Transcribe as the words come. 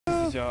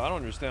this, yo? I don't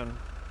understand.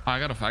 I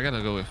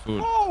gotta go with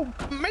food. Oh,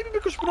 maybe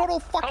because we're not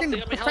all fucking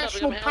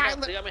professional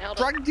pilot,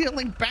 drug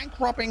dealing, bank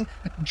robbing,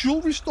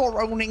 jewelry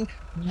store owning,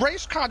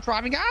 race car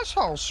driving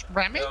assholes,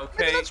 Ramee.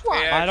 Maybe that's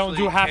why. I don't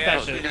do half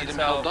that shit. Needs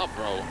help up,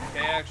 bro. Kay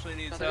actually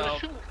needs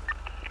help.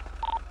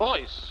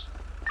 Boys.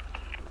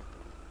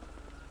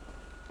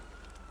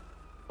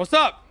 What's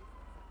up?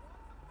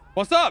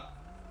 What's up?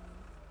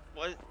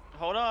 What?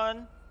 Hold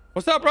on.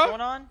 What's up, bro? What's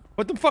going on?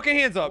 Put them fucking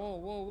hands up. Whoa.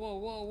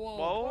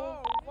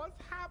 Whoa. What's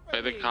Hey,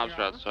 happening? the cops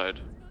are outside.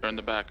 They're in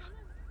the back.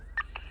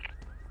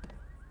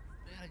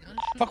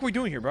 Fuck are we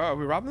doing here, bro? Are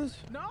we robbing this?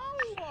 No,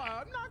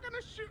 I'm not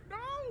gonna shoot. No,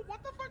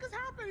 what the fuck is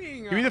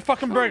happening? Give me the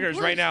fucking burgers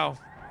right now.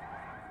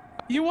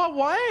 You want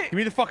what? Give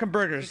me the fucking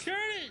burgers.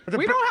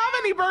 We don't have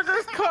any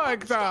burgers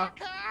cooked.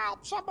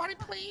 Help, somebody,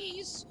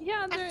 please.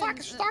 Yeah, I'm they're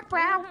fucking stuck, they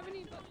don't bro. have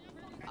any-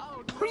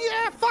 Oh,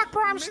 yeah, fuck,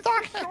 bro, I'm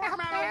stuck.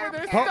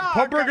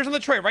 Put burgers on the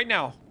tray right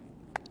now.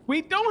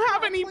 We don't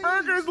have any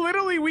burgers.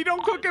 Literally, we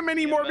don't cook them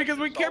anymore because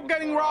we kept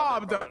getting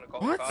robbed.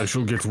 What? I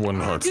shall get one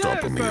hard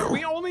stop Yes, meal.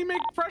 we only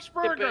make fresh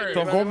burgers.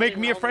 So go make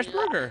me a fresh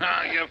burger.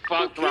 Ah, you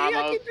fucked, Okay, I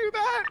Ramos. can do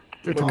that.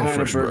 Get What me a kind of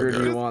fresh burger do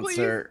you Just want, please.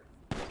 sir?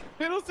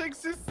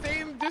 Fiddlesticks, just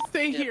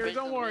stay here.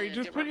 Don't worry.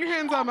 Just put your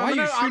hands on. Why are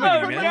you I'm shooting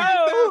gonna me, put man? my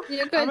hands down.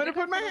 You're good. I'm gonna You're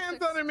put my good, hands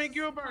Fiddlesticks. on and make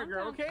you a burger,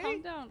 Calm okay?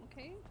 Calm down,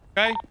 okay?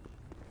 Okay.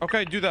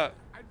 Okay, do that.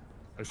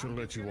 I shall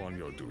let you on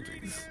your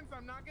duties.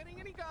 I'm not getting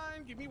any gun.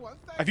 Give me 1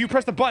 second. If you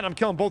press the button, I'm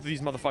killing both of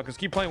these motherfuckers.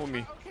 Keep playing with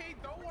me. Okay,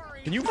 don't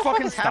worry. Can you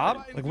fucking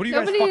stop? Like, what are you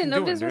guys fucking doing, dude?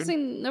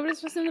 Nobody's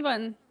pressing the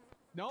button.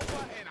 No button.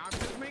 I'm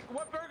just making.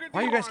 What burger do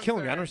Why are you guys want,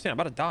 killing me? I sir? don't understand. I'm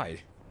about to die.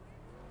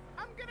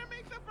 I'm gonna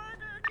make the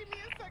burger. Give me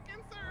a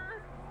second,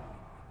 sir.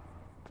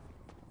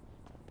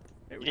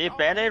 You need a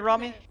band-aid,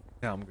 Ramee?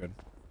 Yeah, I'm good.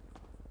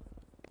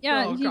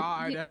 Yeah. Oh,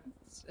 God.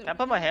 Can I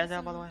put my hands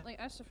down, by the way? Like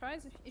extra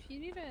fries if you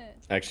need it.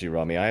 Actually,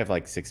 Ramee, I have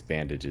like 6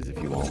 bandages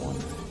if you want one.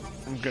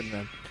 I'm good,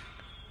 man.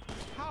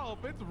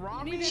 Help! It's You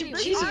Ramee. need any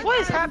Jesus, weed? what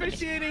is happening?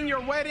 Officiating your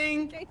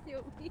wedding. Okay,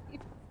 you leave.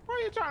 Why are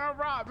you trying to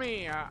rob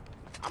me?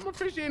 I'm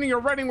officiating your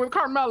wedding with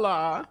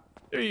Carmela.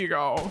 There you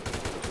go.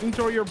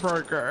 Enjoy your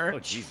burger. Oh,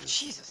 Jesus.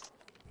 Jesus.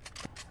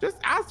 Just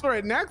ask for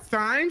it next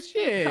time.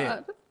 Shit.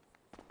 God.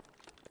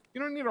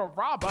 You don't need to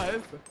rob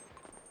us.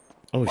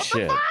 Oh, What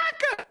shit. the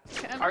fuck?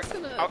 Okay, I'm Are- just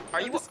gonna. are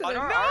I'm you- just gonna-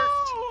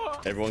 No!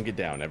 Everyone get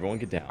down. Everyone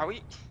get down. Are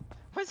we?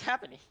 What's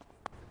happening?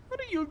 What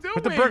are you doing?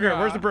 Put the burger.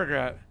 Where's the burger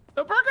at?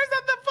 The burger's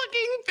at the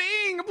fucking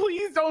thing.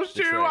 Please don't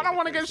shoot. tray, I don't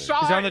want to the get tray.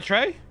 shot. Is it on the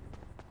tray?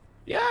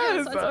 Yeah,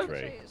 Yes. it's on the Tray.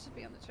 tray. It should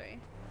be on the tray.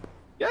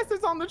 Yes,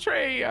 it's on the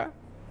tray.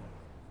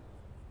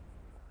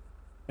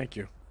 Thank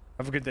you.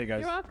 Have a good day,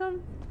 guys. You're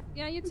welcome.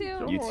 Yeah, you too.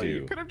 You Oh, too.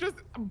 You could have just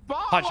bought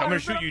Hutch, I'm one gonna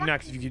instead shoot of you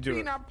next if you can do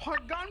being it. at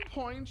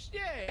gunpoint.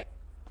 Shit.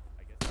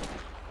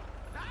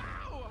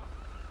 Ow!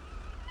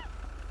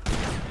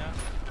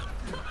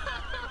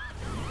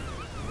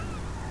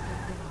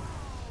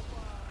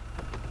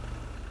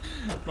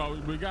 Bro,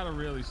 we gotta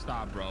really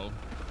stop, bro.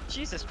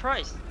 Jesus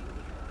Christ.